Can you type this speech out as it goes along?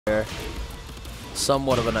there.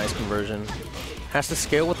 Somewhat of a nice conversion. Has to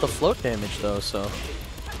scale with the float damage though, so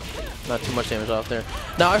not too much damage off there.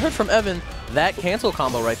 Now I heard from Evan that cancel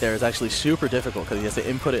combo right there is actually super difficult because he has to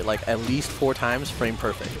input it like at least 4 times frame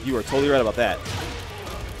perfect. You are totally right about that.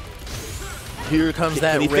 Here comes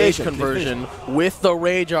that rage conversion with the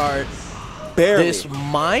rage art. Barely. This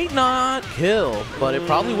might not kill, but it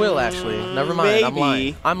probably will actually. Never mind,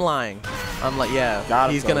 Maybe. I'm lying. Yeah,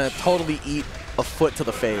 he's gonna totally eat a foot to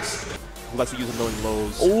the face. He likes to use annoying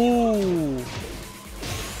lows. Ooh.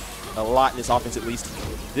 A lot in this offense at least.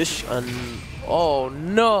 This oh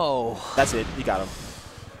no. That's it, he got him.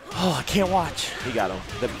 Oh, I can't watch. He got him.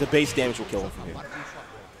 The base damage will kill him from here.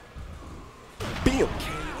 Bam!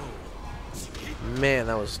 Man,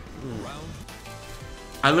 that was...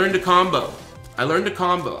 I learned a combo. I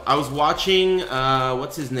was watching,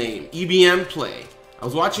 what's his name? EBM play. I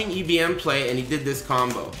was watching EBM play and he did this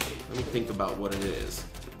combo. Let me think about what it is.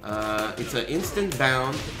 It's an instant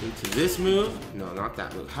bound into this move. No, not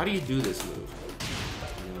that move. How do you do this move?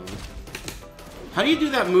 How do you do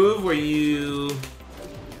that move where you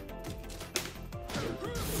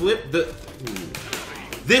flip the...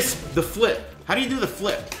 the flip. How do you do the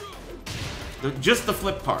flip? Just the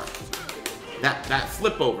flip part. That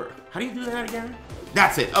flip over. How do you do that again?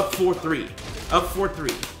 That's it. Up 4-3. Up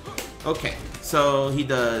 4-3. Okay. So he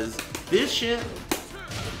does this shit.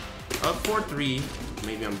 Up 4-3.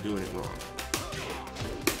 Maybe I'm doing it wrong.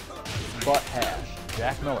 Butt hash.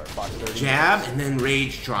 Jack Miller, Fox 30. Jab and then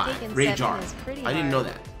rage drive. Tekken Rage 7 art. is pretty I didn't know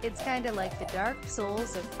that. It's kind of like the Dark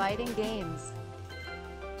Souls of fighting games.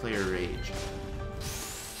 Player rage.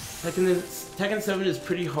 Tekken 7 is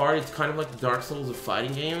pretty hard. It's kind of like the Dark Souls of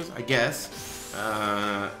fighting games, I guess.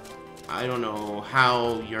 I don't know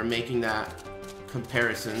how you're making that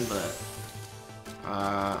comparison, but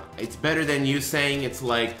it's better than you saying it's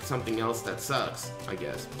like something else that sucks, I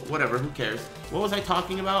guess. But whatever, who cares? What was I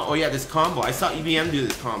talking about? Oh yeah, this combo. I saw EBM do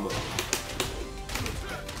this combo.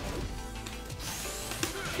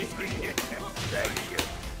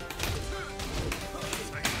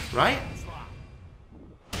 Right?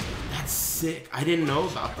 That's sick. I didn't know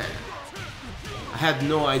about that. I had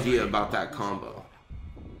no idea about that combo.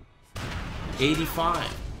 85.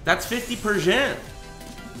 That's 50%.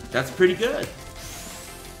 That's pretty good.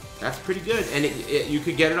 That's pretty good. And you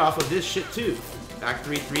could get it off of this shit too. Back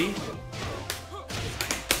 3-3.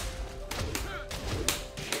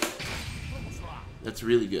 That's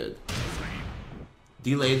really good.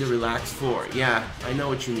 Delay the relax 4. Yeah, I know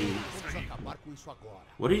what you mean.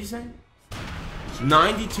 What are you saying?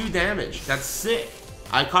 92 damage. That's sick.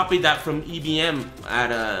 I copied that from EBM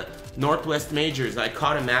at Northwest Majors. I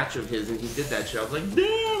caught a match of his and he did that shit. I was like,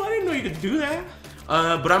 damn, I didn't know you could do that.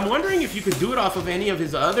 But I'm wondering if you could do it off of any of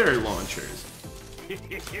his other launchers.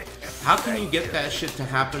 How can you get that shit to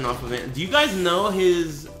happen off of it? Do you guys know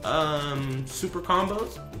his super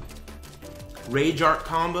combos? Rage art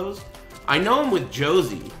combos? I know him with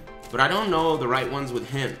Josie, but I don't know the right ones with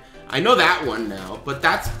him. I know that one now, but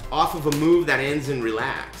that's off of a move that ends in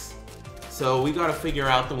relax. So we gotta figure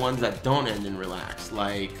out the ones that don't end in relax.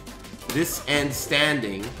 Like, this ends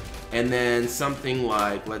standing, and then something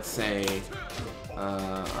like, let's say,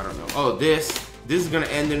 I don't know. Oh, this is gonna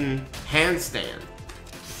end in handstand.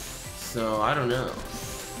 So, I don't know.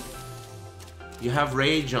 You have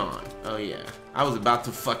rage on. Oh yeah. I was about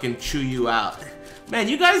to fucking chew you out. Man,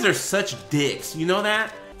 you guys are such dicks. You know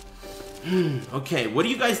that? Okay, what do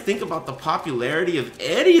you guys think about the popularity of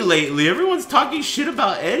Eddy lately? Everyone's talking shit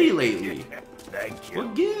about Eddy lately. Thank you.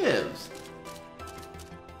 What gives?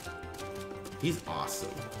 He's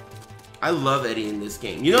awesome. I love Eddy in this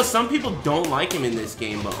game. You know, some people don't like him in this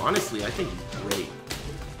game, but honestly, I think he's great.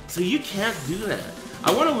 So you can't do that.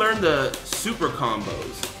 I want to learn the super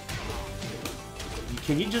combos.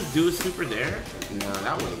 Can you just do a super there? No,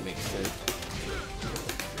 that wouldn't make sense.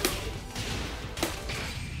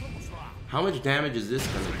 How much damage is this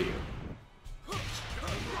gonna do?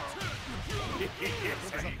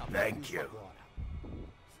 Thank you.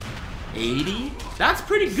 80? That's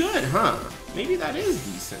pretty good, huh? Maybe that is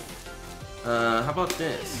decent. How about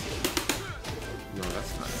this? No,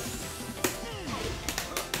 that's not it.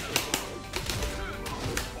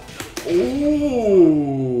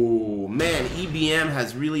 Oh, man, EBM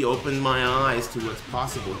has really opened my eyes to what's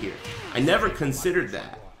possible here. I never considered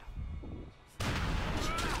that.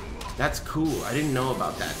 That's cool. I didn't know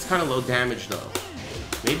about that. It's kind of low damage, though.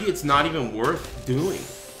 Maybe it's not even worth doing.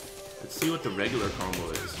 Let's see what the regular combo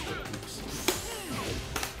is. Oops.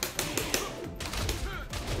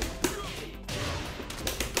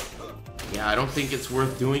 Yeah, I don't think it's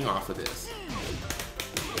worth doing off of this.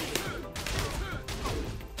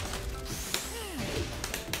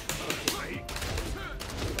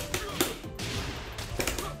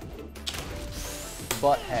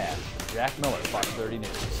 Butt hash. Jack Miller, Fox 30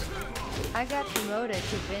 News. I got promoted to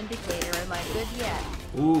Vindicator. Am I good yet?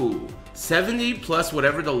 Ooh, 70 plus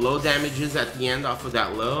whatever the low damage is at the end off of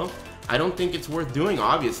that low. I don't think it's worth doing,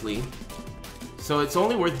 obviously. So it's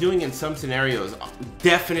only worth doing in some scenarios.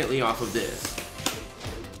 Definitely off of this.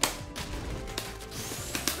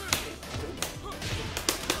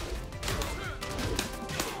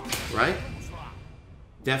 Right?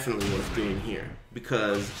 Definitely worth doing here.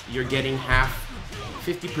 Because you're getting half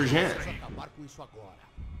 50%.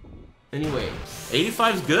 Anyway,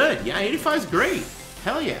 85 is good. Yeah, 85 is great.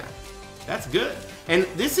 Hell yeah. That's good. And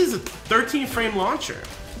this is a 13 frame launcher.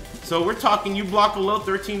 So we're talking you block below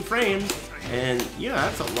 13 frames, and yeah,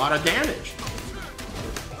 that's a lot of damage.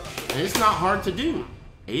 And it's not hard to do.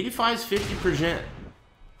 85 is 50%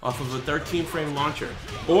 off of a 13 frame launcher.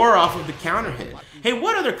 Or off of the counter hit. Hey,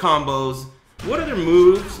 what other combos, what other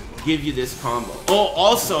moves give you this combo? Oh,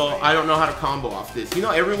 also, I don't know how to combo off this. You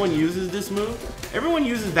know, everyone uses this move. Everyone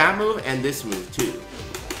uses that move and this move too.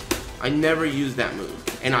 I never used that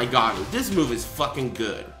move, and I got it. This move is fucking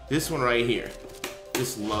good. This one right here.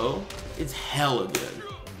 This low, it's hella good.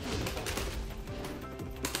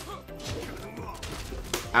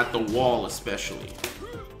 At the wall especially.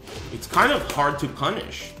 It's kind of hard to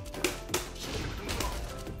punish.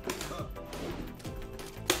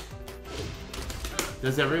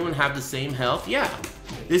 Does everyone have the same health? Yeah.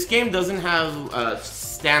 This game doesn't have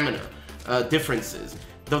stamina differences.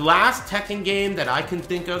 The last Tekken game that I can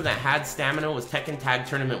think of that had stamina was Tekken Tag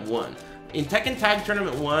Tournament 1. In Tekken Tag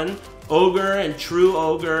Tournament 1, Ogre and True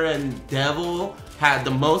Ogre and Devil had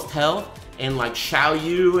the most health, and like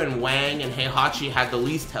Xiaoyu and Wang and Heihachi had the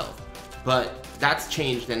least health. But that's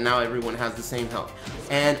changed, and now everyone has the same health.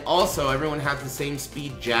 And also, everyone has the same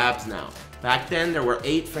speed jabs now. Back then, there were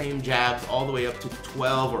 8 frame jabs all the way up to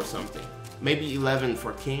 12 or something. Maybe 11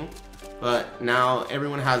 for King. But now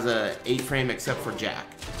everyone has a 8 frame except for Jack.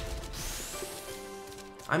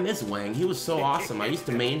 I miss Wang. He was so awesome. I used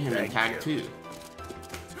to main him in Tag 2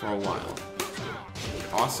 for a while.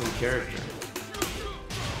 Awesome character.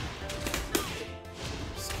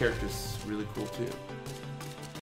 This character's really cool too.